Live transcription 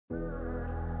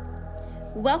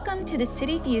Welcome to the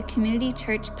City View Community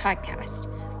Church podcast.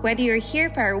 Whether you're here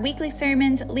for our weekly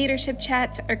sermons, leadership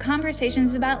chats, or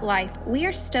conversations about life, we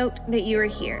are stoked that you are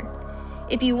here.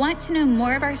 If you want to know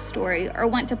more of our story or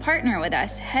want to partner with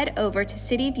us, head over to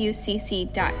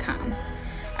cityviewcc.com.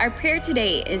 Our prayer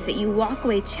today is that you walk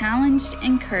away challenged,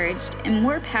 encouraged, and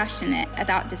more passionate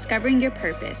about discovering your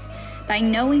purpose by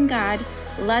knowing God,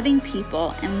 loving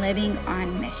people, and living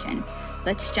on mission.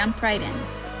 Let's jump right in.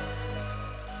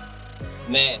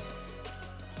 Man,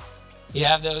 you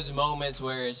have those moments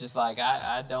where it's just like,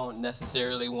 I don't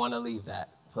necessarily want to leave that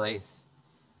place.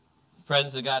 The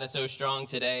presence of God is so strong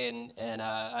today, and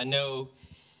I know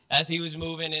as he was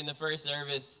moving in the first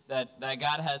service that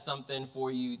God has something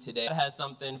for you today. God has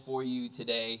something for you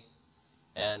today,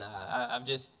 and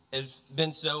it's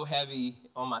been so heavy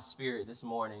on my spirit this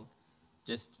morning,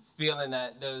 just feeling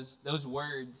that those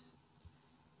words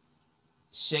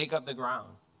shake up the ground.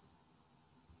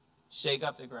 Shake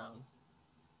up the ground.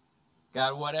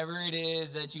 God, whatever it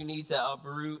is that you need to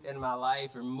uproot in my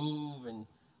life or move and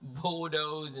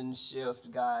bulldoze and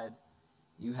shift, God,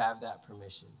 you have that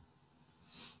permission.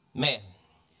 Man,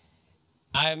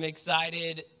 I'm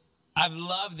excited. I've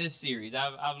loved this series.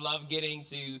 I've loved getting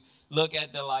to look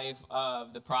at the life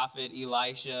of the prophet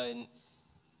Elisha and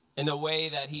in the way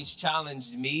that he's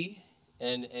challenged me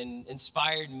and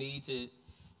inspired me to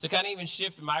kind of even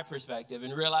shift my perspective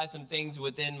and realize some things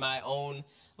within my own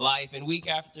life. And week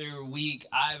after week,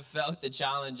 I've felt the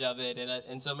challenge of it.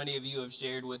 And so many of you have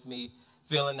shared with me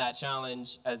feeling that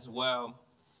challenge as well.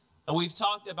 And we've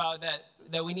talked about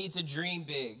that we need to dream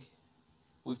big.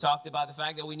 We've talked about the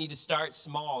fact that we need to start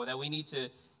small, that we need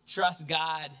to trust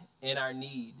God in our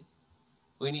need.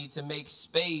 We need to make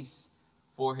space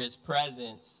for his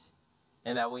presence,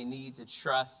 and that we need to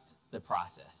trust the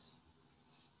process.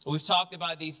 We've talked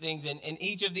about these things, and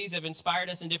each of these have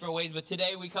inspired us in different ways. But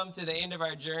today we come to the end of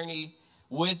our journey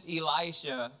with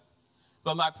Elisha.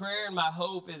 But my prayer and my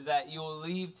hope is that you will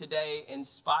leave today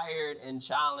inspired and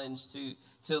challenged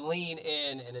to lean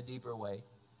in a deeper way,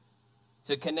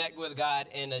 to connect with God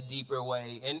in a deeper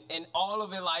way. And in all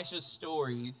of Elisha's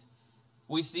stories,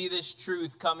 we see this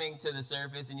truth coming to the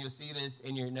surface, and you'll see this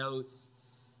in your notes,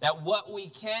 that what we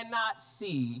cannot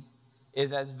see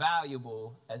is as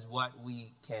valuable as what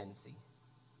we can see.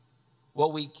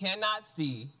 What we cannot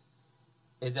see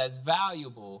is as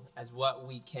valuable as what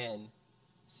we can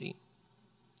see.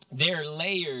 There are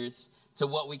layers to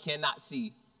what we cannot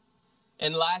see.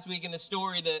 And last week in the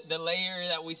story, the layer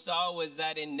that we saw was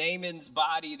that in Naaman's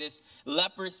body, this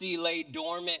leprosy lay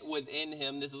dormant within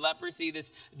him, this leprosy,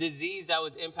 this disease that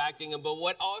was impacting him. But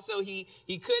what also he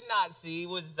could not see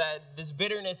was that this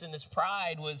bitterness and this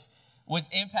pride was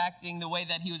impacting the way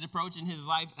that he was approaching his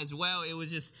life as well. It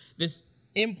was just this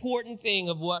important thing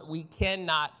of what we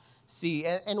cannot see.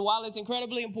 And while it's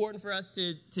incredibly important for us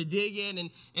to dig in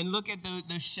and look at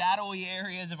the shadowy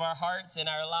areas of our hearts and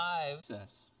our lives, it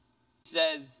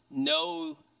says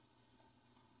no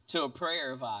to a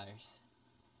prayer of ours.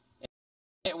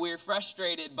 And we're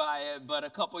frustrated by it, but a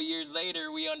couple years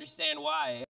later, we understand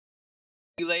why.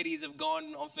 You ladies have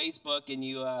gone on Facebook and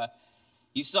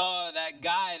you saw that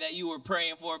guy that you were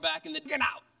praying for back in the day.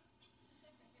 Out.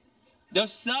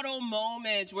 Those subtle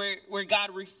moments where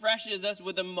God refreshes us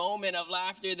with a moment of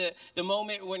laughter, the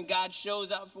moment when God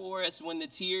shows up for us when the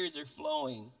tears are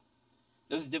flowing.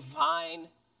 Those divine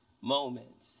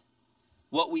moments.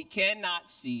 What we cannot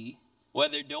see,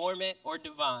 whether dormant or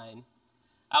divine.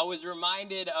 I was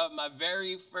reminded of my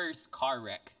very first car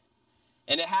wreck.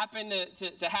 And it happened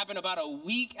to happen about a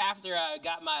week after I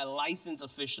got my license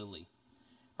officially.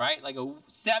 Right? Like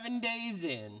 7 days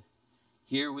in,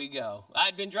 here we go.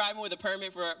 I'd been driving with a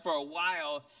permit for a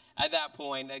while at that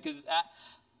point, because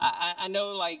I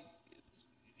know like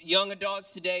young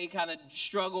adults today kind of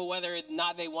struggle whether or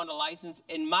not they want a license.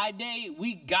 In my day,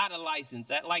 we got a license.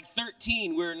 At like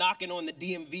 13, we were knocking on the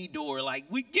DMV door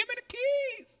like, give me the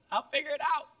keys. I'll figure it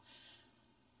out.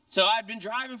 So I'd been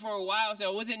driving for a while,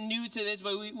 so I wasn't new to this,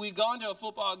 but we'd gone to a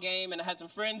football game, and I had some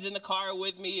friends in the car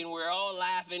with me, and we were all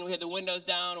laughing. We had the windows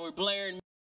down, and we're blaring.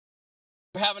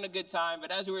 We're having a good time, but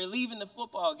as we were leaving the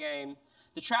football game,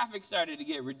 the traffic started to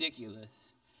get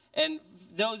ridiculous. And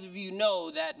those of you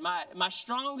know that my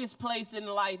strongest place in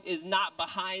life is not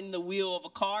behind the wheel of a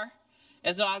car.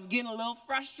 And so I was getting a little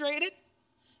frustrated.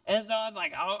 And so I was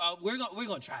like, we're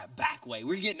going to try a back way.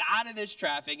 We're getting out of this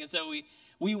traffic. And so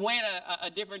we went a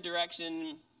different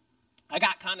direction. I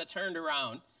got kind of turned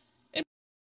around.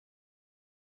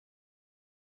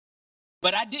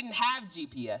 But I didn't have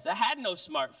GPS. I had no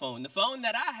smartphone. The phone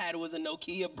that I had was a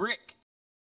Nokia brick.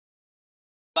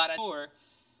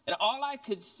 And all I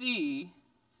could see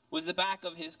was the back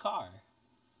of his car.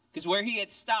 Because where he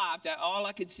had stopped, all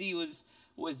I could see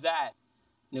was that.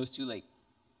 And it was too late.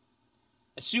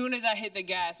 As soon as I hit the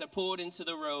gas, I pulled into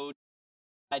the road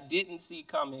I didn't see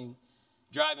coming,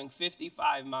 driving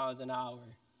 55 miles an hour,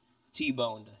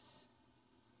 T-boned us.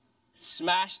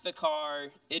 Smashed the car.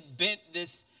 It bent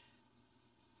this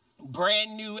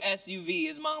brand new SUV.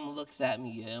 His mom looks at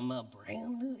me, yeah, my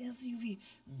brand new SUV.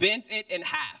 Bent it in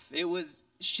half. It was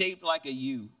shaped like a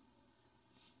U.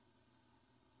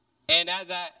 And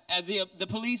as the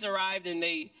police arrived and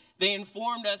they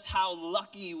informed us how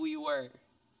lucky we were.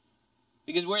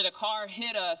 Because where the car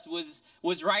hit us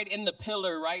was right in the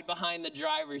pillar, right behind the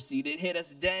driver's seat. It hit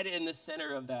us dead in the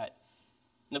center of that.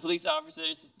 And the police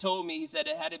officers told me, he said,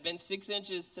 had it been 6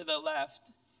 inches to the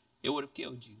left, it would have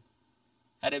killed you.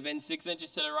 Had it been 6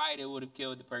 inches to the right, it would have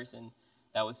killed the person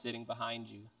that was sitting behind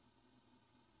you.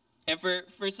 And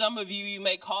for some of you, you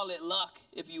may call it luck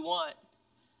if you want.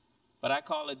 But I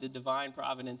call it the divine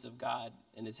providence of God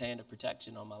and his hand of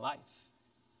protection on my life.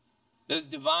 Those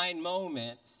divine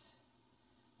moments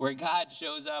where God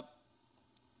shows up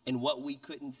in what we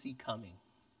couldn't see coming.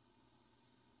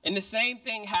 And the same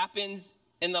thing happens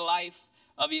in the life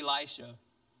of Elisha.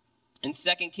 In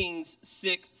 2 Kings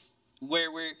 6,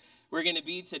 where we're going to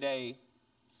be today,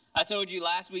 I told you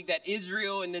last week that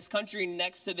Israel and this country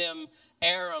next to them,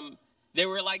 Aram, they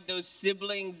were like those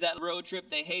siblings that road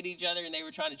trip. They hate each other and they were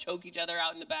trying to choke each other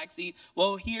out in the backseat.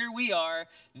 Well, here we are.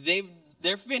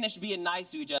 They're finished being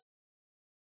nice to each other,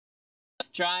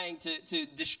 trying to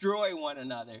destroy one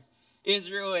another.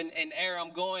 Israel and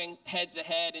Aram going head to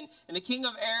head. And the king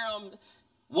of Aram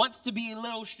wants to be a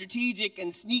little strategic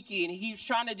and sneaky. And he's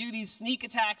trying to do these sneak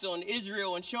attacks on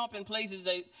Israel and show up in places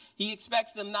that he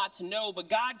expects them not to know. But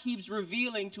God keeps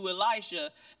revealing to Elisha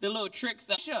the little tricks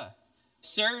that Elisha,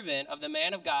 servant of the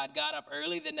man of God, got up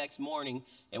early the next morning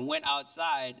and went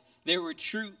outside. There were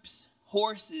troops,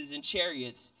 horses, and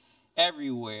chariots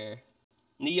everywhere.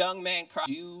 And the young man cried,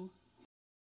 "Do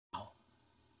now.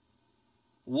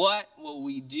 What will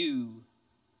we do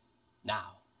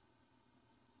now?"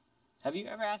 Have you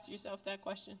ever asked yourself that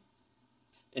question?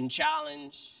 And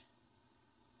challenge,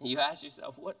 and you ask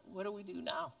yourself, what do we do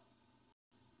now?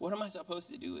 What am I supposed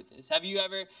to do with this? Have you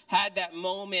ever had that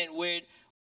moment where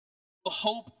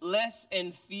hopeless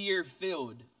and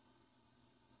fear-filled?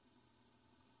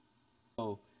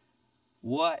 So,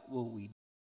 what will we do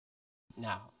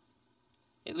now?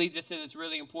 It leads us to this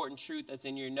really important truth that's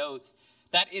in your notes,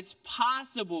 that it's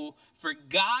possible for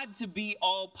God to be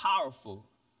all-powerful,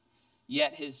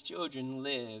 yet his children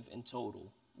live in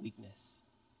total weakness.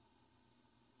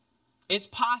 It's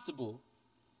possible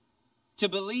to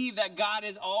believe that God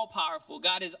is all-powerful,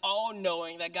 God is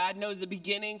all-knowing, that God knows the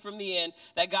beginning from the end,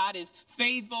 that God is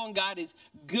faithful and God is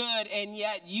good, and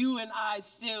yet you and I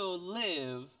still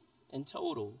live in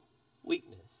total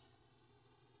weakness.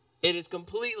 It is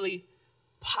completely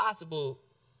possible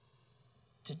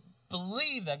to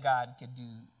believe that God could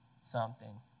do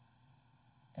something,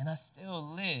 and I still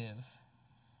live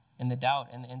in the doubt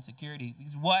and the insecurity,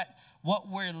 because what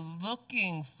we're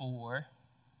looking for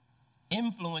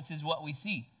influences what we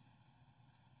see.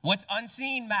 What's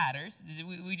unseen matters.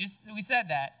 We said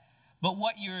that. But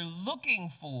what you're looking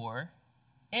for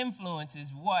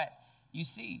influences what you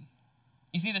see.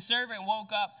 You see, the servant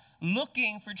woke up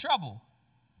looking for trouble.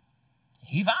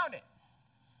 He found it.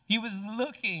 He was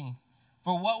looking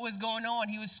for what was going on.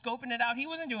 He was scoping it out. He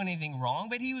wasn't doing anything wrong,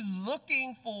 but he was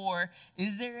looking for,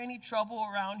 is there any trouble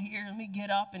around here? Let me get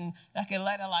up and I can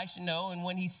let Elisha know. And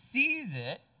when he sees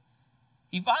it,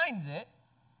 he finds it,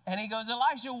 and he goes,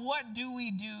 "Elisha, what do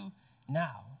we do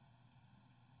now?"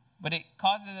 But it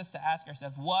causes us to ask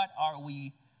ourselves, what are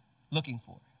we looking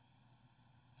for?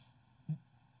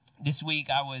 This week,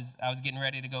 I was getting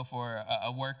ready to go for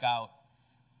a workout.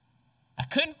 I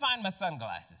couldn't find my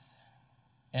sunglasses.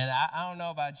 And I don't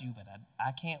know about you, but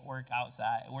I can't work out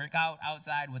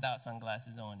outside without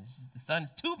sunglasses on. It's just, the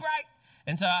sun's too bright.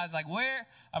 And so I was like, where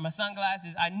are my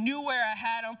sunglasses? I knew where I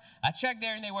had them. I checked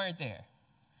there, and they weren't there.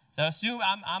 So assume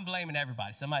I'm blaming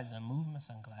everybody. Somebody's moving my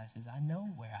sunglasses. I know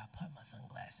where I put my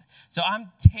sunglasses. So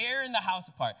I'm tearing the house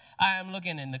apart. I am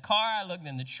looking in the car. I looked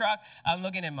in the truck. I'm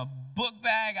looking in my book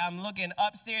bag. I'm looking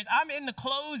upstairs. I'm in the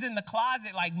clothes in the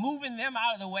closet, like moving them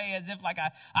out of the way as if like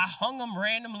I hung them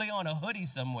randomly on a hoodie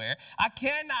somewhere. I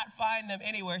cannot find them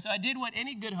anywhere. So I did what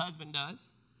any good husband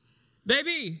does.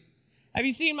 "Baby, have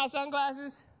you seen my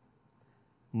sunglasses?"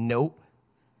 "Nope."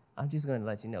 I'm just going to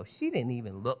let you know, she didn't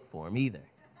even look for them either.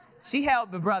 She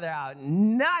helped the brother out.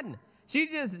 None.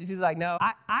 She's like, "No,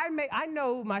 I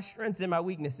know my strengths and my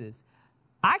weaknesses.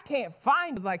 I can't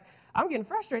find." It's like, I'm getting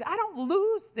frustrated. I don't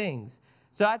lose things.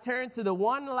 So I turned to the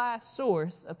one last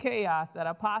source of chaos that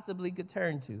I possibly could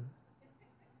turn to.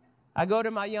 I go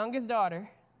to my youngest daughter,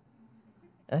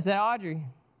 and I said, Audrey,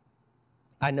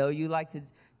 I know you like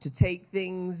to take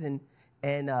things and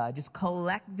just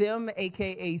collect them,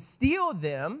 a.k.a. steal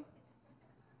them.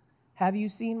 Have you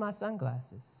seen my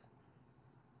sunglasses?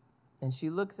 And she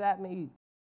looks at me,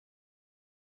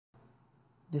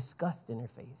 disgust in her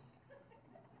face.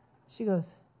 She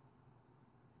goes,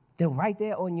 they're right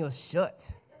there on your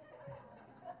shirt.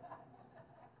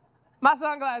 My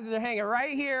sunglasses are hanging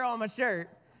right here on my shirt.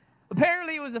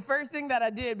 Apparently, it was the first thing that I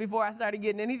did before I started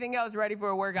getting anything else ready for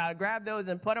a workout. I grabbed those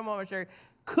and put them on my shirt.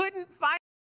 Couldn't find.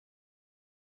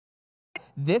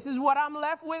 This is what I'm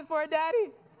left with for a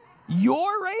daddy?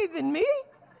 You're raising me?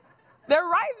 They're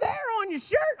right there on your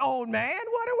shirt, old man.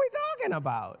 What are we talking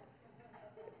about?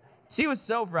 She was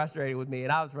so frustrated with me,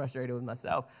 and I was frustrated with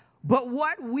myself. But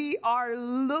what we are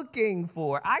looking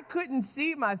for, I couldn't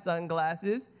see my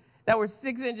sunglasses that were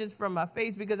 6 inches from my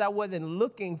face because I wasn't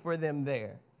looking for them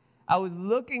there. I was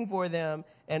looking for them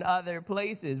in other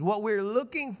places. What we're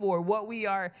looking for, what we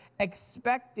are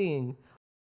expecting,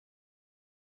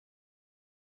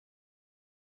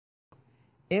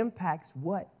 impacts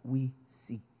what we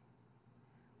see.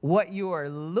 What you are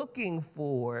looking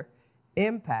for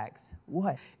impacts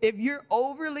what? If you're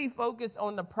overly focused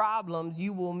on the problems,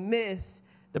 you will miss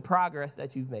the progress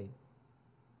that you've made.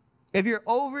 If you're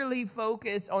overly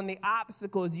focused on the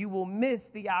obstacles, you will miss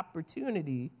the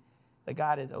opportunity that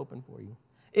God has opened for you.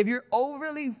 If you're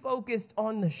overly focused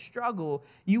on the struggle,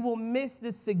 you will miss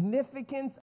the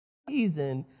significance of the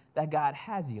season that God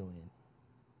has you in.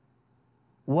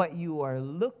 What you are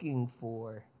looking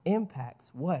for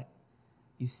impacts what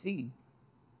you see.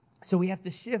 So we have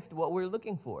to shift what we're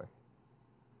looking for.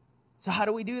 So how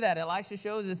do we do that? Elisha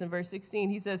shows us in verse 16.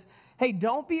 He says, hey,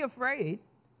 don't be afraid,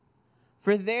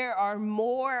 for there are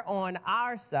more on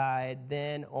our side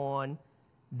than on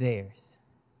theirs.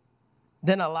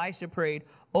 Then Elisha prayed,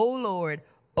 O Lord,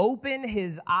 open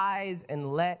his eyes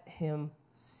and let him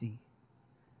see.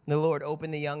 The Lord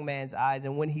opened the young man's eyes,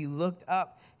 and when he looked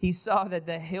up, he saw that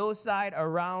the hillside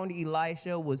around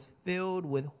Elisha was filled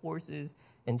with horses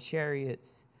and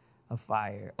chariots of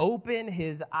fire. Open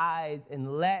his eyes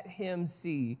and let him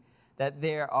see that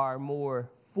there are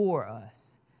more for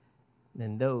us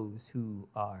than those who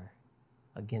are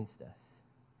against us.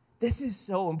 This is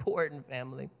so important,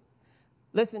 family.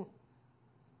 Listen,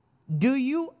 do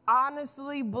you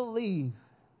honestly believe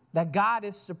that God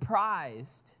is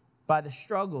surprised by the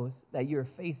struggles that you're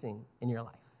facing in your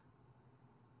life?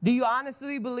 Do you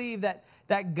honestly believe that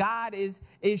God is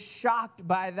shocked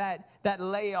by that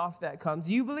layoff that comes?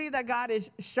 Do you believe that God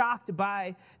is shocked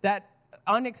by that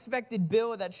unexpected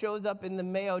bill that shows up in the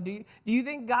mail? Do you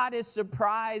think God is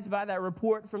surprised by that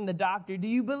report from the doctor? Do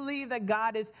you believe that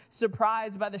God is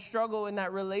surprised by the struggle in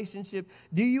that relationship?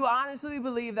 Do you honestly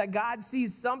believe that God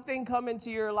sees something come into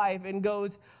your life and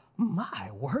goes, my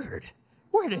word,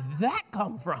 where did that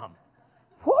come from?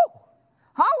 Whew.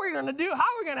 How are we going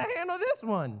to handle this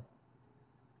one?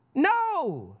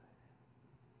 No.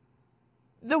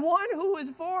 The one who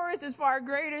is for us is far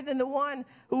greater than the one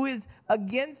who is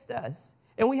against us.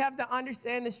 And we have to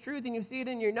understand this truth, and you see it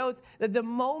in your notes, that the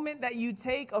moment that you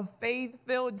take a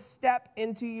faith-filled step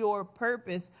into your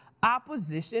purpose,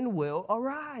 opposition will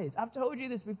arise. I've told you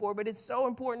this before, but it's so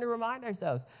important to remind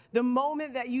ourselves. The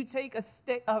moment that you take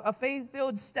a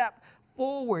faith-filled step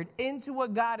forward into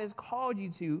what God has called you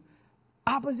to,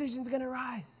 opposition's going to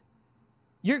rise.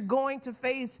 You're going to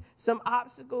face some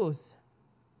obstacles.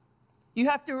 You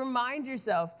have to remind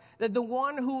yourself that the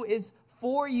one who is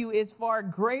for you is far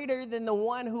greater than the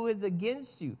one who is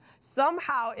against you.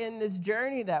 Somehow in this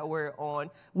journey that we're on,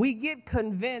 we get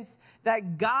convinced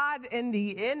that God and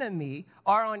the enemy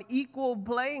are on equal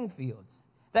playing fields.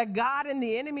 That God and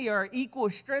the enemy are equal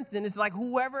strength, and it's like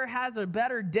whoever has a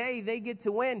better day, they get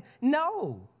to win.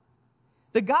 No.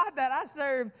 The God that I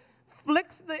serve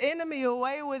flicks the enemy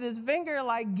away with his finger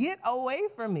like, get away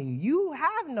from me. You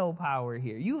have no power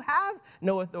here. You have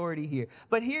no authority here.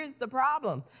 But here's the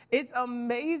problem. It's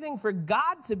amazing for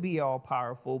God to be all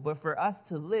powerful, but for us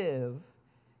to live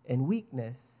in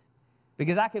weakness.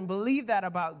 Because I can believe that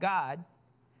about God.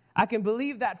 I can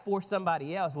believe that for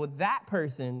somebody else. Well, that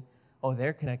person,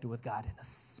 they're connected with God in a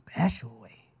special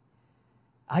way.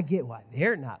 I get why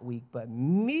they're not weak, but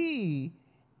me,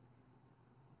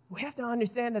 we have to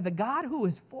understand that the God who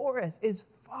is for us is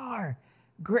far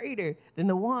greater than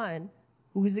the one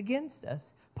who is against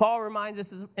us. Paul reminds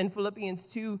us in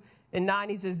Philippians 2:9,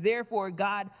 he says, therefore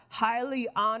God highly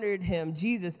honored him,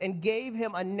 Jesus, and gave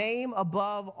him a name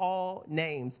above all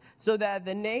names, so that at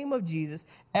the name of Jesus,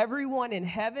 everyone in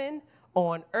heaven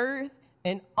on earth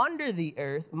and under the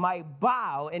earth might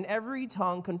bow and every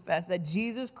tongue confess that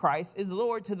Jesus Christ is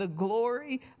Lord to the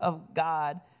glory of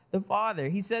God the Father.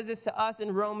 He says this to us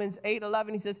in Romans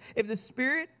 8:11. He says, if the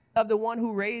spirit of the one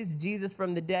who raised Jesus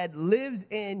from the dead lives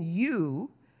in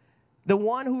you, the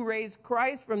one who raised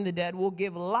Christ from the dead will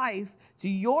give life to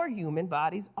your human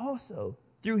bodies also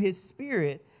through his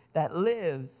spirit that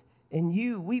lives in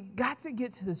you. We've got to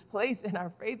get to this place in our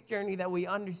faith journey that we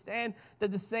understand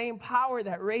that the same power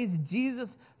that raised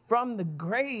Jesus from the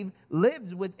grave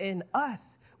lives within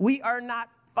us. We are not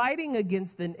fighting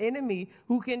against an enemy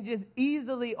who can just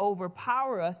easily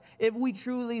overpower us if we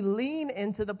truly lean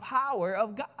into the power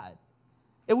of God.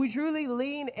 If we truly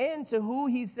lean into who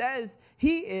he says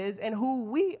he is and who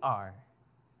we are.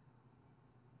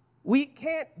 We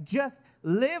can't just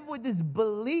live with this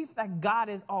belief that God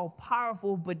is all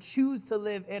powerful, but choose to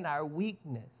live in our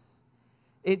weakness.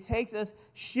 It takes us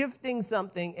shifting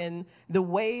something in the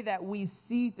way that we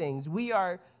see things. We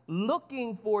are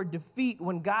looking for defeat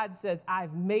when God says,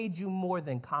 I've made you more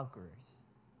than conquerors.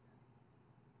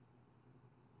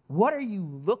 What are you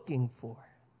looking for?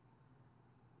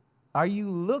 Are you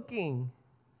looking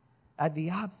at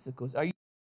the obstacles? Are you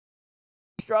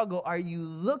struggle? Are you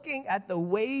looking at the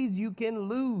ways you can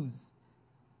lose?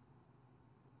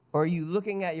 Or are you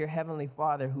looking at your heavenly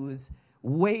Father who is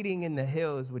waiting in the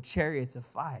hills with chariots of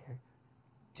fire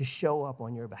to show up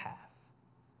on your behalf?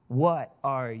 What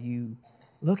are you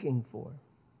looking for?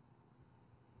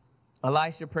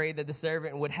 Elisha prayed that the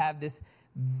servant would have this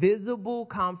visible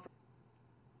confirmation.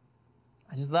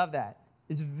 I just love that.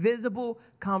 This visible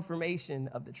confirmation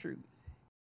of the truth.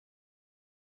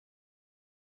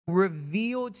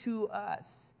 Reveal to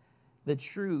us the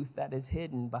truth that is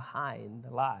hidden behind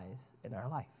the lies in our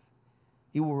life.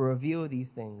 He will reveal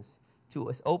these things to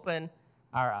us, open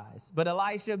our eyes. But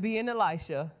Elisha, being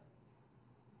Elisha,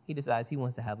 he decides he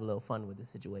wants to have a little fun with the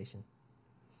situation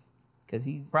because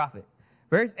he's a prophet.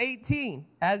 Verse 18,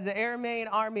 as the Aramean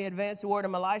army advanced toward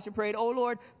him, Elisha prayed, "O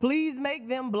Lord, please make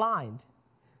them blind."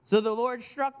 So the Lord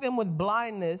struck them with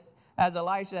blindness as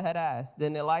Elisha had asked.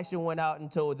 Then Elisha went out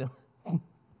and told them,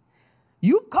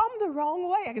 "You've come the wrong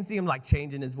way." I can see him like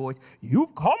changing his voice.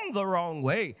 "You've come the wrong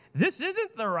way. This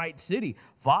isn't the right city.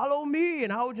 Follow me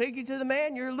and I will take you to the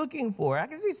man you're looking for." I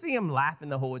can just see him laughing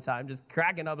the whole time, just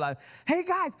cracking up like, "Hey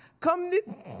guys,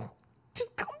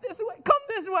 just come this way. Come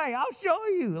this way. I'll show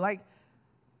you." Like,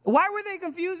 why were they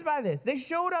confused by this? They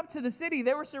showed up to the city.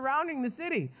 They were surrounding the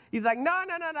city. He's like, no,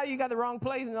 you got the wrong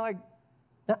place. And they're like,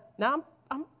 no,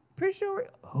 I'm pretty sure.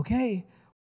 Okay.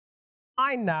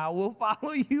 Fine now, we'll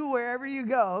follow you wherever you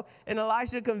go. And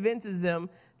Elisha convinces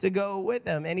them to go with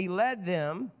him. And he led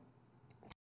them.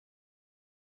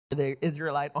 The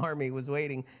Israelite army was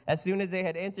waiting. As soon as they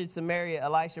had entered Samaria,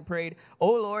 Elisha prayed,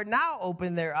 "O Lord, now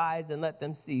open their eyes and let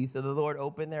them see." So the Lord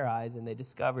opened their eyes and they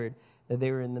discovered that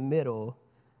they were in the middle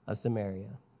of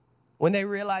Samaria. When they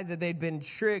realized that they'd been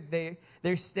tricked,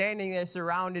 they're standing there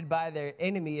surrounded by their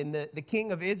enemy. And the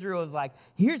king of Israel is like,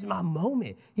 "Here's my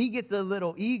moment." He gets a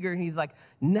little eager and he's like,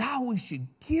 "Now we should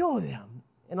kill them."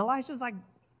 And Elisha's like,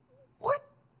 "What?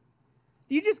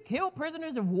 You just kill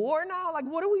prisoners of war now? Like,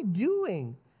 what are we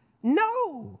doing?"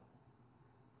 No.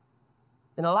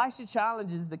 And Elisha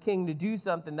challenges the king to do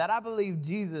something that I believe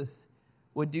Jesus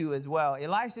would do as well.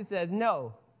 Elisha says,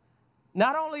 "No,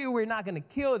 not only are we not going to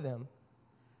kill them,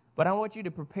 but I want you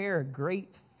to prepare a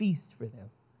great feast for them,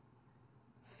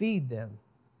 feed them,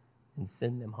 and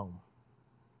send them home."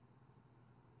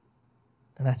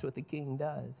 And that's what the king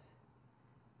does.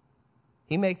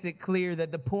 He makes it clear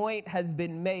that the point has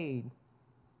been made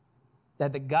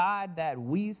that the God that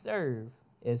we serve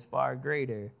is far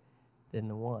greater than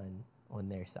the one on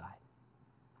their side.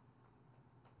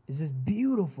 It's this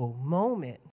beautiful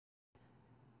moment.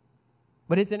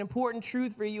 But it's an important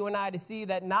truth for you and I to see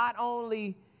that not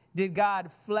only did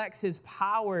God flex his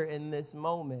power in this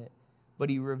moment, but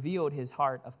he revealed his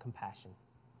heart of compassion.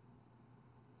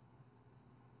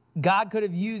 God could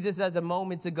have used this as a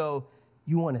moment to go,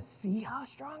 "You want to see how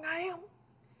strong I am?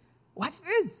 Watch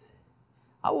this.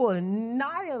 I will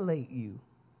annihilate you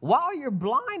while you're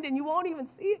blind and you won't even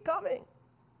see it coming."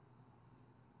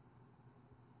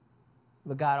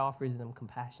 But God offers them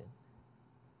compassion.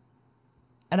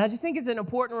 And I just think it's an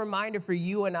important reminder for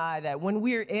you and I that when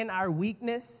we're in our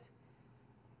weakness,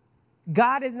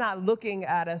 God is not looking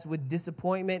at us with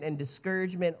disappointment and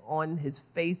discouragement on his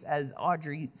face as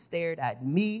Audrey stared at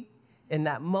me in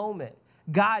that moment.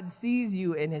 God sees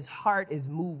you and his heart is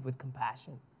moved with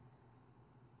compassion.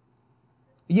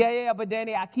 Yeah, but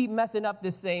Danny, I keep messing up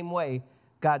the same way.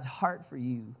 God's heart for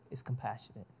you is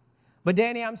compassionate. But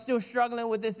Danny, I'm still struggling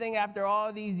with this thing after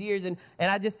all these years. And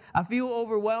I feel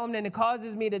overwhelmed, and it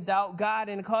causes me to doubt God,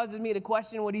 and it causes me to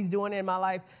question what he's doing in my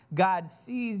life. God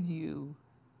sees you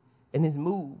and is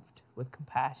moved with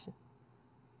compassion.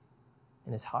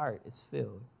 And his heart is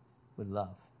filled with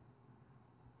love.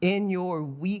 In your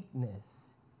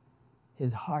weakness,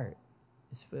 his heart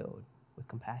is filled with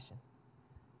compassion.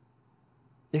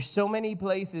 There's so many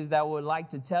places that would like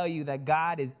to tell you that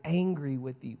God is angry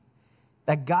with you.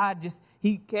 That God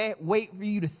he can't wait for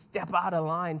you to step out of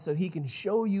line so he can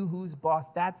show you who's boss.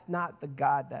 That's not the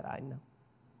God that I know.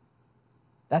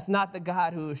 That's not the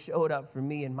God who showed up for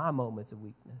me in my moments of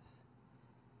weakness.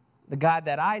 The God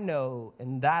that I know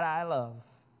and that I love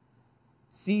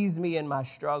sees me in my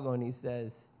struggle, and he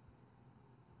says,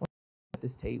 at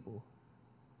this table,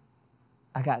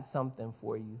 I got something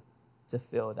for you to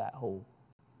fill that hole.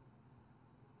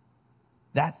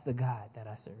 That's the God that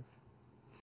I serve.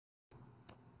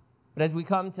 But as we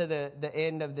come to the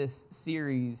end of this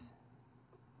series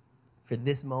for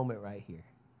this moment right here,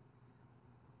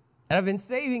 and I've been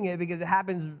saving it because it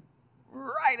happens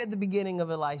right at the beginning of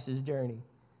Elisha's journey,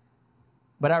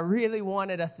 but I really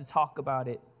wanted us to talk about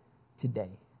it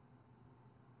today.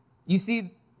 You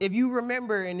see, if you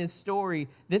remember in his story,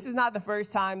 this is not the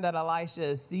first time that Elisha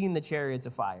has seen the chariots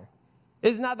of fire.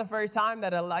 This is not the first time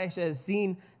that Elisha has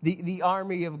seen the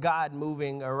army of God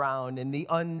moving around and the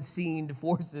unseen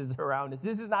forces around us.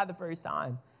 This is not the first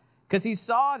time. Because he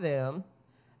saw them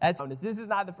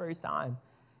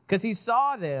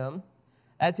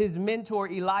as his mentor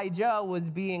Elijah was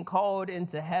being called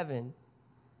into heaven.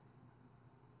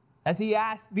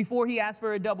 Before he asked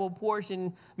for a double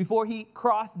portion, before he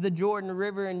crossed the Jordan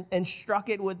River and struck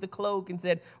it with the cloak and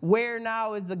said, "Where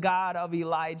now is the God of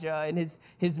Elijah?" And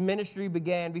his ministry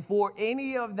began. Before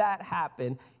any of that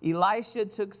happened, Elisha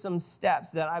took some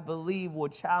steps that I believe will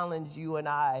challenge you and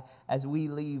I as we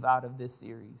leave out of this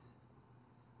series.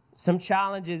 Some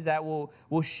challenges that will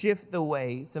shift the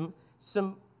way, some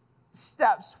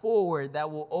steps forward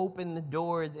that will open the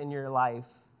doors in your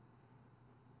life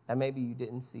that maybe you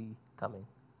didn't see coming.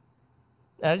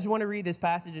 I just want to read this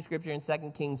passage of scripture in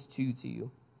 2 Kings 2 to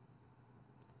you.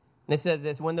 And it says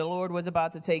this: when the Lord was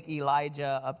about to take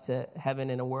Elijah up to heaven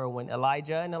in a whirlwind,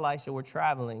 Elijah and Elisha were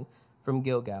traveling from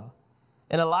Gilgal.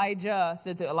 And Elijah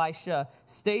said to Elisha,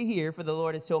 "Stay here, for the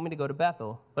Lord has told me to go to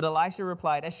Bethel." But Elisha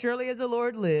replied, "As surely as the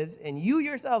Lord lives and you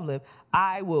yourself live,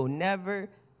 I will never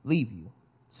leave you."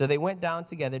 So they went down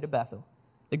together to Bethel.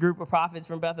 The group of prophets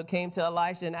from Bethel came to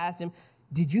Elisha and asked him,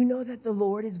 "Did you know that the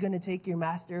Lord is going to take your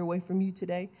master away from you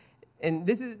today?" And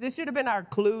this should have been our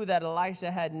clue that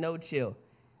Elisha had no chill.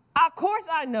 Of course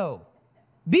I know.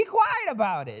 Be quiet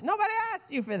about it. Nobody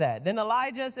asked you for that. Then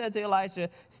Elijah said to Elisha,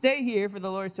 "Stay here, for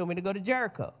the Lord has told me to go to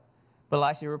Jericho." But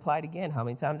Elisha replied again, "How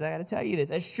many times I got to tell you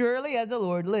this? As surely as the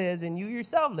Lord lives and you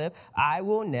yourself live, I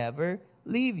will never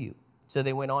leave you." So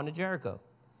they went on to Jericho.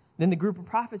 Then the group of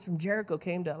prophets from Jericho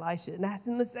came to Elisha and asked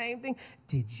him the same thing.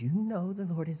 "Did you know the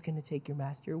Lord is going to take your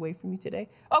master away from you today?"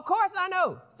 "Of course I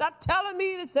know. Stop telling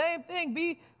me the same thing.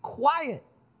 Be quiet."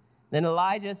 Then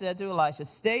Elijah said to Elisha,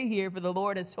 "Stay here, for the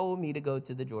Lord has told me to go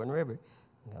to the Jordan River."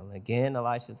 And again,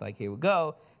 Elisha's like, "Here we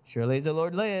go. Surely as the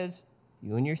Lord lives,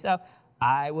 you and yourself,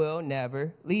 I will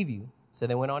never leave you." So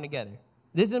they went on together.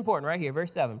 This is important right here,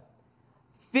 verse 7.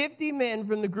 50 men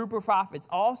from the group of prophets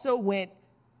also went.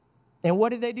 And what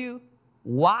did they do?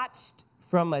 Watched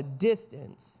from a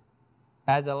distance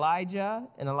as Elijah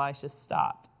and Elisha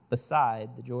stopped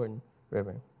beside the Jordan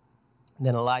River.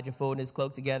 Then Elijah folded his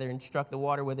cloak together and struck the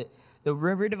water with it. The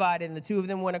river divided, and the two of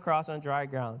them went across on dry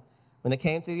ground. When they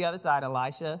came to the other side,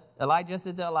 Elijah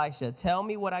said to Elisha, "Tell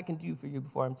me what I can do for you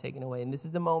before I'm taken away." And this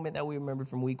is the moment that we remember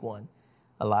from week 1.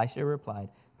 Elisha replied,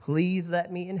 "Please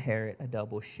let me inherit a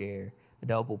double share, a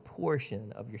double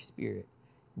portion of your spirit,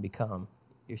 and become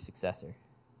your successor."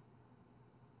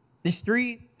 There's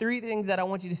three things that I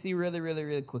want you to see really, really,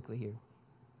 really quickly here.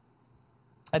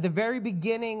 At the very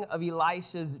beginning of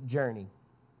Elisha's journey,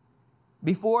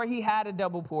 before he had a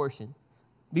double portion,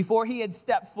 before he had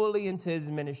stepped fully into his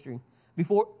ministry,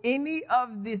 before any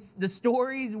of the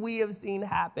stories we have seen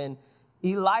happen,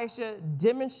 Elisha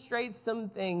demonstrates some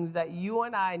things that you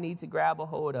and I need to grab a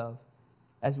hold of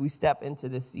as we step into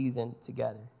this season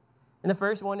together. And the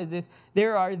first one is this: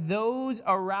 there are those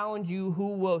around you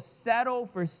who will settle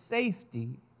for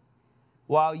safety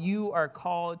while you are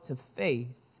called to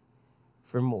faith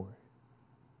for more.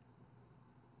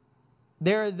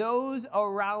 There are those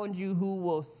around you who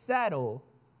will settle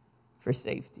for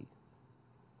safety.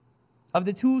 Of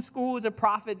the 2 schools of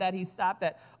prophet that he stopped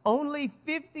at, only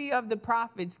 50 of the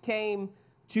prophets came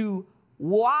to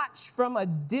watch from a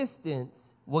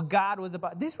distance what God was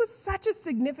about. This was such a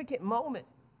significant moment.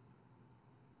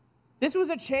 This was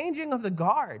a changing of the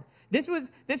guard. This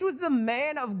was the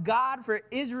man of God for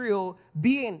Israel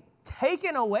being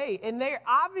taken away. And they're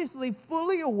obviously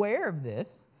fully aware of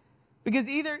this because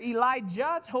either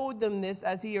Elijah told them this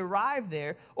as he arrived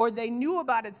there or they knew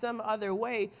about it some other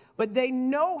way. But they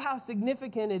know how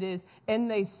significant it is.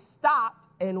 And they stopped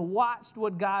and watched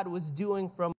what God was doing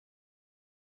from.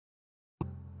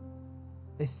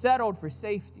 They settled for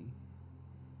safety.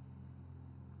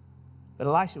 But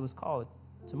Elisha was called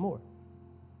to more.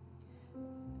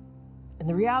 And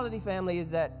the reality, family,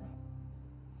 is that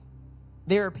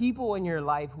there are people in your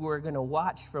life who are going to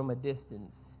watch from a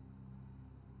distance.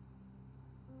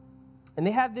 And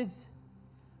they have this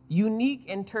unique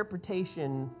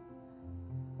interpretation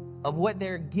of what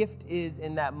their gift is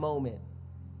in that moment.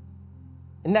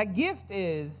 And that gift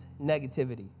is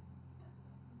negativity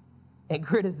and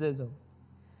criticism.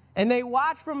 And they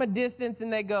watch from a distance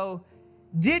and they go,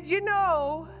 did you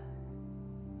know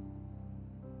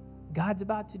God's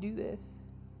about to do this?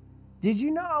 Did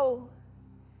you know?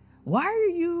 Why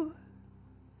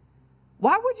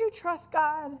would you trust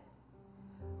God?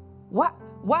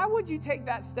 Why would you take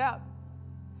that step?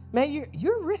 Man,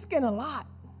 you're risking a lot.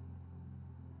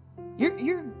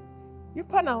 You're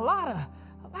putting a lot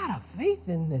of faith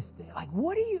in this thing. Like,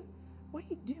 what are you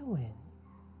doing?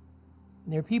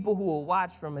 And there are people who will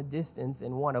watch from a distance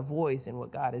and want a voice in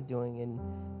what God is doing in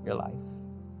your life.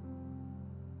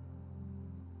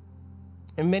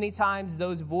 And many times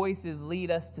those voices lead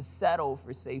us to settle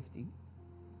for safety.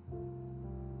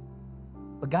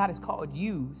 But God has called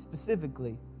you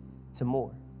specifically to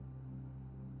more.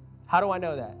 How do I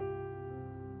know that?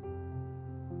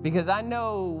 Because I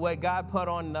know what God put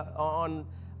on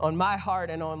my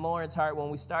heart and on Lauren's heart when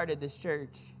we started this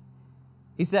church.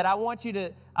 He said, I want you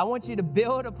to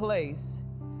build a place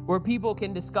where people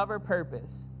can discover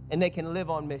purpose and they can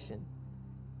live on mission.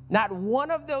 Not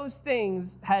one of those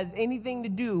things has anything to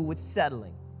do with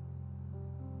settling.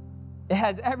 It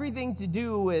has everything to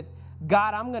do with,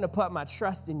 God, I'm going to put my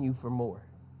trust in you for more.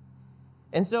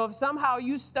 And so if somehow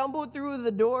you stumble through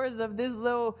the doors of this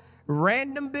little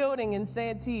random building in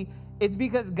Santee, it's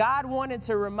because God wanted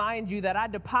to remind you that I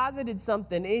deposited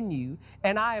something in you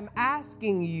and I am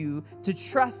asking you to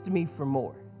trust me for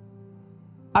more.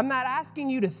 I'm not asking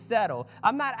you to settle.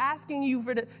 I'm not asking you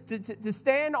to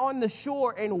stand on the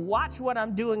shore and watch what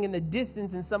I'm doing in the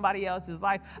distance in somebody else's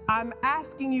life. I'm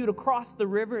asking you to cross the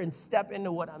river and step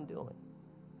into what I'm doing.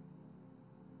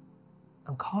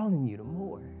 I'm calling you to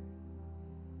more.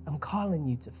 I'm calling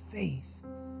you to faith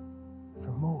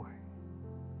for more.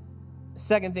 The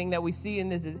second thing that we see in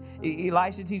this is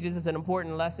Elisha teaches us an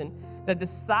important lesson, that the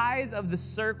size of the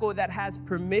circle that has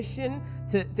permission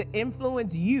to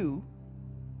influence you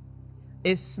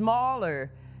is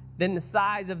smaller than the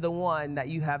size of the one that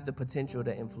you have the potential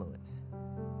to influence.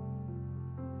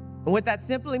 And what that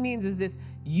simply means is this: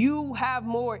 you have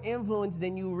more influence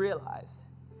than you realize.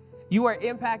 You are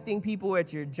impacting people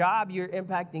at your job. You're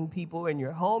impacting people in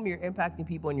your home. You're impacting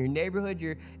people in your neighborhood.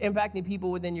 You're impacting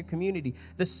people within your community.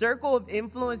 The circle of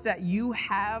influence that you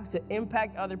have to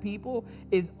impact other people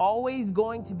is always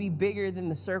going to be bigger than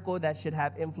the circle that should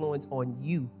have influence on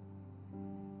you.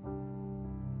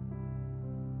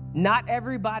 Not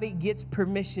everybody gets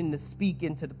permission to speak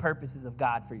into the purposes of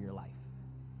God for your life.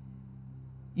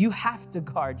 You have to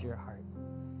guard your heart.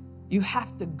 You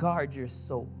have to guard your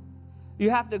soul. You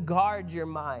have to guard your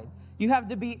mind. You have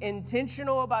to be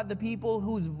intentional about the people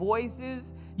whose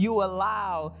voices you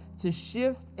allow to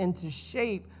shift and to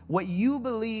shape what you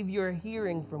believe you're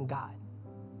hearing from God.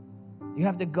 You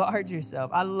have to guard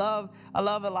yourself. I love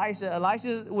Elisha.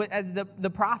 Elisha, as the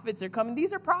prophets are coming,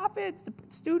 these are prophets, the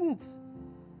students.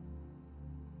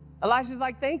 Elisha's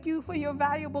like, thank you for your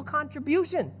valuable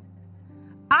contribution.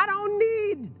 I don't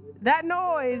need that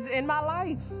noise in my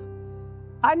life.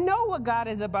 I know what God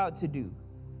is about to do.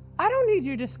 I don't need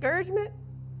your discouragement.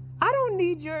 I don't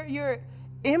need your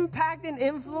impact and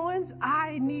influence.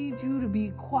 I need you to be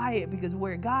quiet, because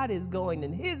where God is going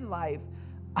in his life,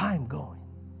 I'm going.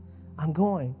 I'm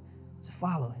going to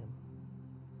follow him.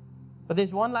 But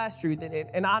there's one last truth,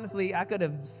 and honestly, I could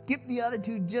have skipped the other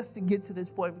two just to get to this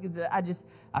point, because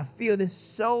I feel this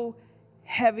so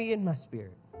heavy in my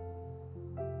spirit.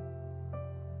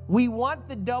 We want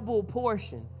the double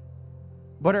portion,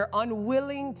 but are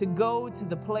unwilling to go to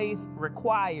the place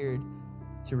required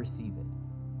to receive it.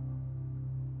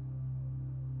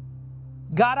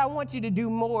 God, I want you to do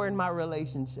more in my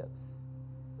relationships.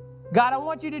 God, I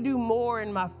want you to do more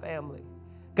in my family.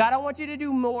 God, I want you to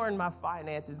do more in my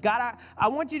finances. God, I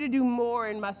want you to do more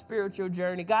in my spiritual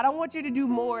journey. God, I want you to do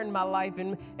more in my life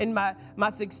and in my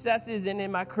successes and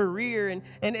in my career and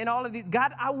all of these.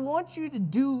 God, I want you to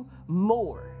do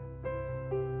more.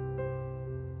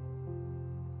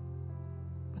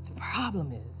 But the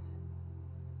problem is,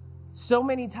 so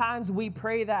many times we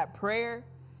pray that prayer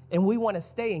and we want to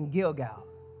stay in Gilgal.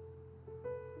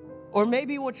 Or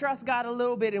maybe we'll trust God a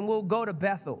little bit and we'll go to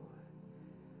Bethel.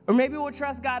 Or maybe we'll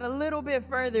trust God a little bit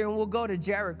further and we'll go to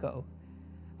Jericho.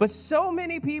 But so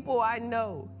many people I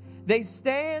know, they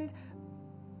stand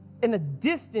in a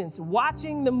distance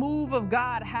watching the move of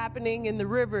God happening in the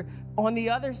river on the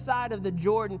other side of the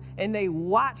Jordan, and they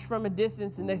watch from a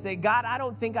distance and they say, God, I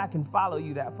don't think I can follow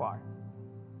you that far.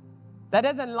 That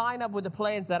doesn't line up with the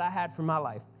plans that I had for my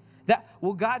life.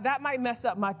 God, that might mess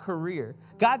up my career.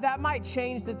 God, that might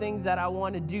change the things that I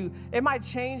want to do. It might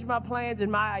change my plans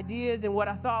and my ideas and what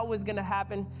I thought was going to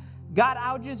happen. God,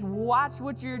 I'll just watch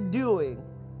what you're doing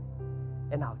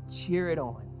and I'll cheer it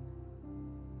on.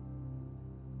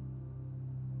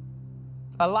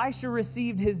 Elisha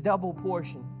received his double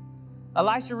portion.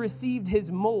 Elisha received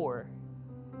his more.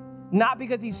 Not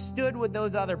because he stood with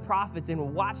those other prophets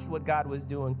and watched what God was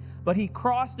doing, but he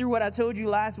crossed through what I told you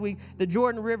last week. The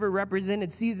Jordan River represented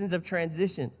seasons of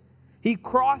transition. He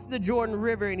crossed the Jordan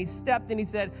River and he stepped and he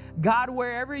said, God,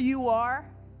 wherever you are,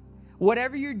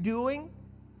 whatever you're doing,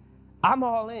 I'm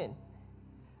all in.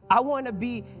 I want to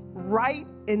be right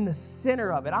in the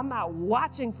center of it. I'm not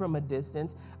watching from a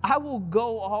distance. I will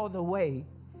go all the way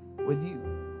with you.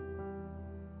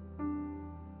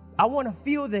 I want to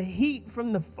feel the heat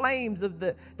from the flames of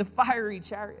the fiery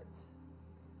chariots.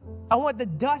 I want the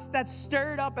dust that's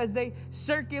stirred up as they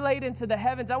circulate into the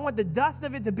heavens. I want the dust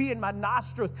of it to be in my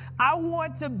nostrils. I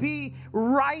want to be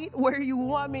right where you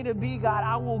want me to be, God.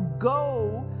 I will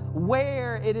go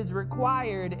where it is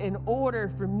required in order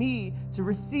for me to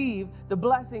receive the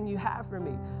blessing you have for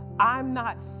me. I'm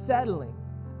not settling.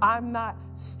 I'm not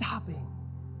stopping.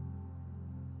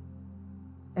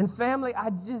 And family, I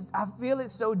feel it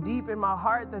so deep in my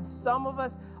heart that some of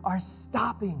us are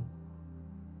stopping.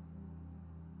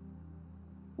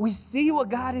 We see what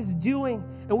God is doing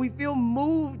and we feel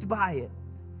moved by it,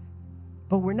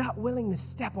 but we're not willing to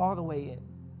step all the way in.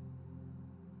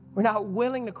 We're not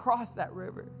willing to cross that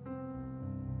river.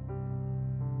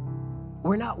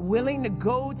 We're not willing to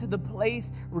go to the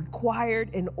place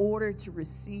required in order to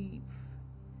receive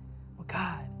what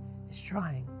God is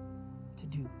trying to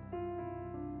do.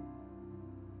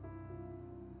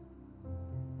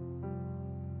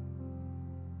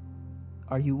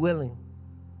 Are you willing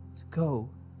to go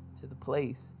to the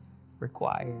place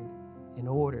required in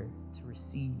order to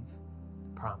receive the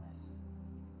promise?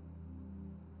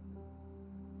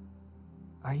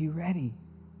 Are you ready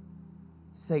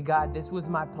to say, God, this was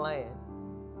my plan,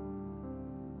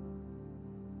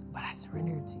 but I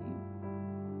surrender it to you.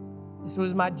 This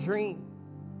was my dream,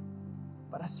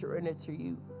 but I surrender it to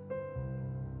you.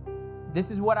 This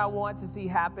is what I want to see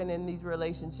happen in these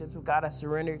relationships with God. I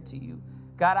surrender it to you.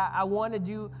 God, I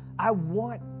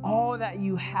want all that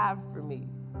you have for me.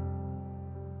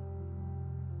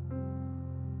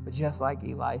 But just like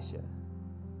Elisha,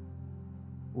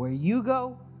 where you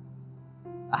go,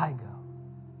 I go.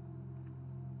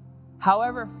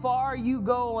 However far you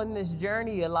go on this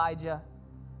journey, Elijah,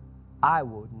 I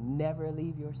will never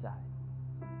leave your side.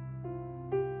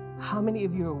 How many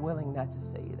of you are willing not to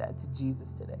say that to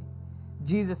Jesus today?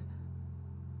 Jesus,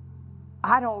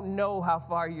 I don't know how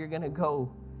far you're going to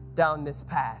go down this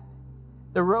path.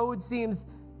 The road seems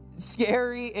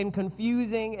scary and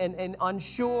confusing and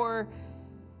unsure.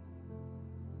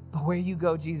 But where you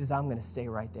go, Jesus, I'm going to stay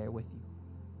right there with you.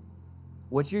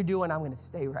 What you're doing, I'm going to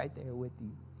stay right there with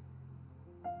you.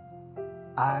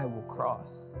 I will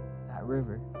cross that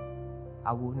river.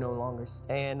 I will no longer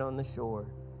stand on the shore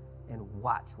and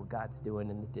watch what God's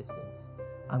doing in the distance.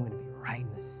 I'm going to be right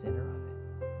in the center of it.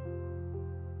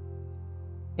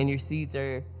 In your seats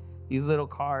are these little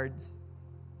cards.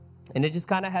 And it just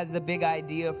kind of has the big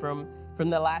idea from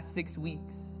the last 6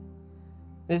 weeks.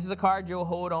 This is a card you'll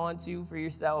hold on to for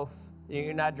yourself.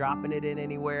 You're not dropping it in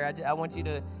anywhere. I want you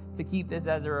to keep this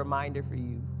as a reminder for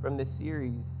you from this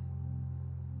series.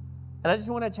 And I just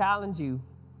want to challenge you.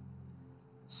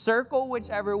 Circle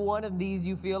whichever one of these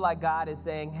you feel like God is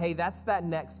saying, hey, that's that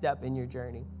next step in your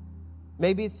journey.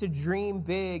 Maybe it's to dream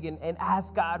big and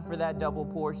ask God for that double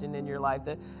portion in your life,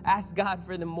 to ask God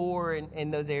for the more in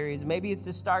those areas. Maybe it's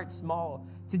to start small,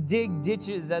 to dig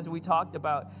ditches as we talked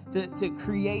about, to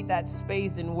create that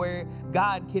space in where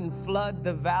God can flood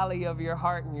the valley of your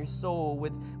heart and your soul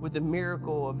with the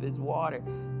miracle of his water.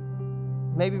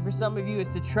 Maybe for some of you,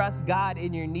 it's to trust God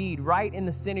in your need, right in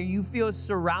the center. You feel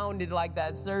surrounded like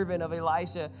that servant of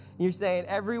Elisha. You're saying,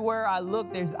 everywhere I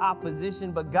look, there's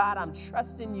opposition, but God, I'm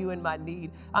trusting you in my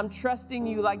need. I'm trusting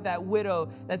you like that widow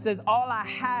that says, all I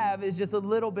have is just a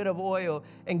little bit of oil.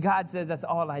 And God says, that's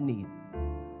all I need.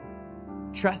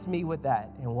 Trust me with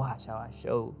that and watch how I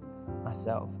show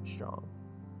myself strong.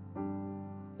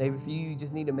 Maybe for you, you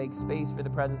just need to make space for the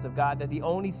presence of God, that the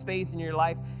only space in your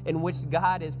life in which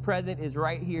God is present is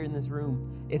right here in this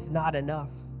room. It's not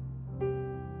enough.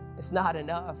 It's not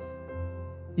enough.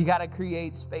 You got to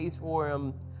create space for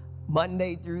him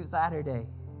Monday through Saturday.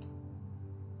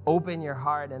 Open your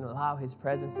heart and allow his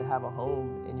presence to have a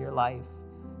home in your life,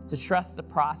 to trust the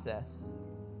process.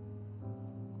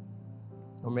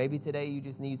 Or maybe today you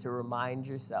just need to remind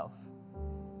yourself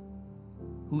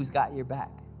who's got your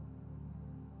back.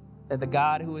 That the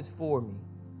God who is for me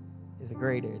is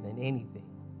greater than anything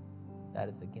that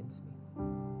is against me.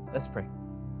 Let's pray.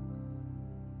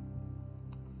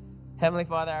 Heavenly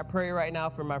Father, I pray right now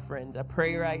for my friends. I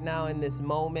pray right now in this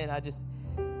moment,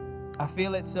 I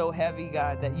feel it so heavy,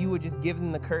 God, that you would just give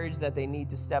them the courage that they need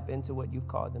to step into what you've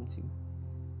called them to.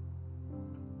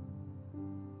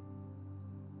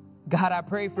 God, I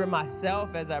pray for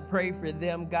myself as I pray for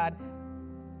them. God,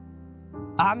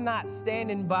 I'm not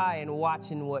standing by and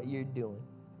watching what you're doing.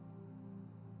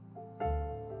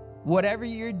 Whatever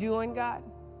you're doing, God,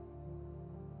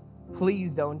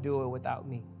 please don't do it without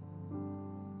me.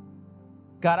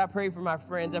 God, I pray for my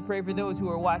friends. I pray for those who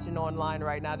are watching online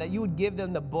right now, that you would give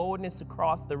them the boldness to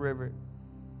cross the river,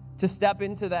 to step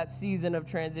into that season of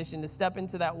transition, to step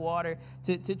into that water,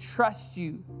 to trust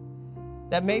you.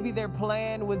 That maybe their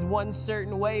plan was one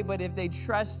certain way, but if they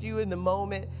trust you in the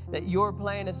moment, that your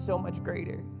plan is so much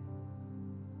greater.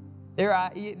 Their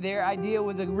idea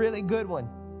was a really good one.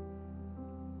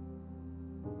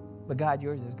 But God,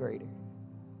 yours is greater.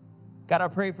 God, I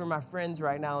pray for my friends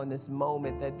right now in this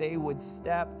moment that they would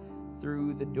step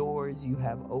through the doors you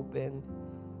have opened,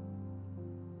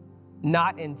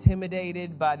 not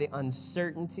intimidated by the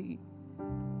uncertainty,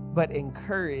 but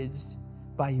encouraged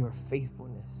by your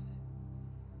faithfulness.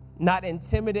 Not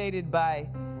intimidated by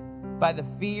the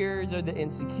fears or the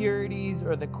insecurities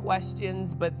or the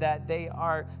questions, but that they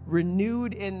are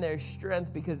renewed in their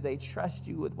strength because they trust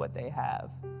you with what they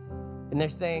have. And they're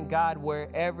saying, God,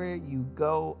 wherever you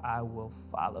go, I will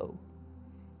follow.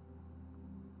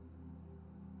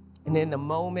 And in the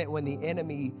moment when the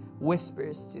enemy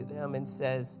whispers to them and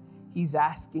says, he's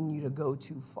asking you to go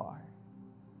too far,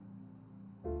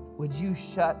 would you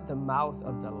shut the mouth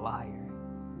of the liar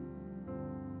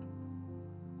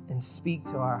and speak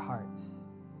to our hearts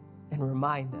and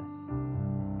remind us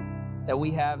that we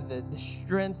have the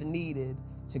strength needed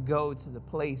to go to the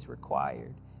place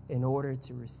required in order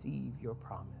to receive your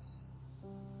promise.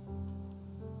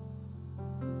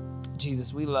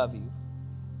 Jesus, we love you.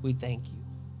 We thank you.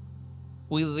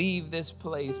 We leave this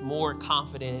place more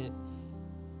confident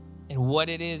in what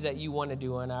it is that you want to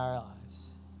do in our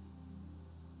lives,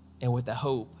 and with the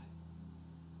hope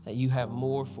that you have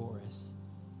more for us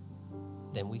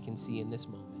than we can see in this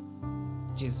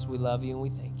moment. Jesus, we love you and we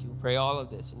thank you. We pray all of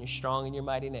this in your strong and your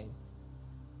mighty name.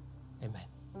 Amen.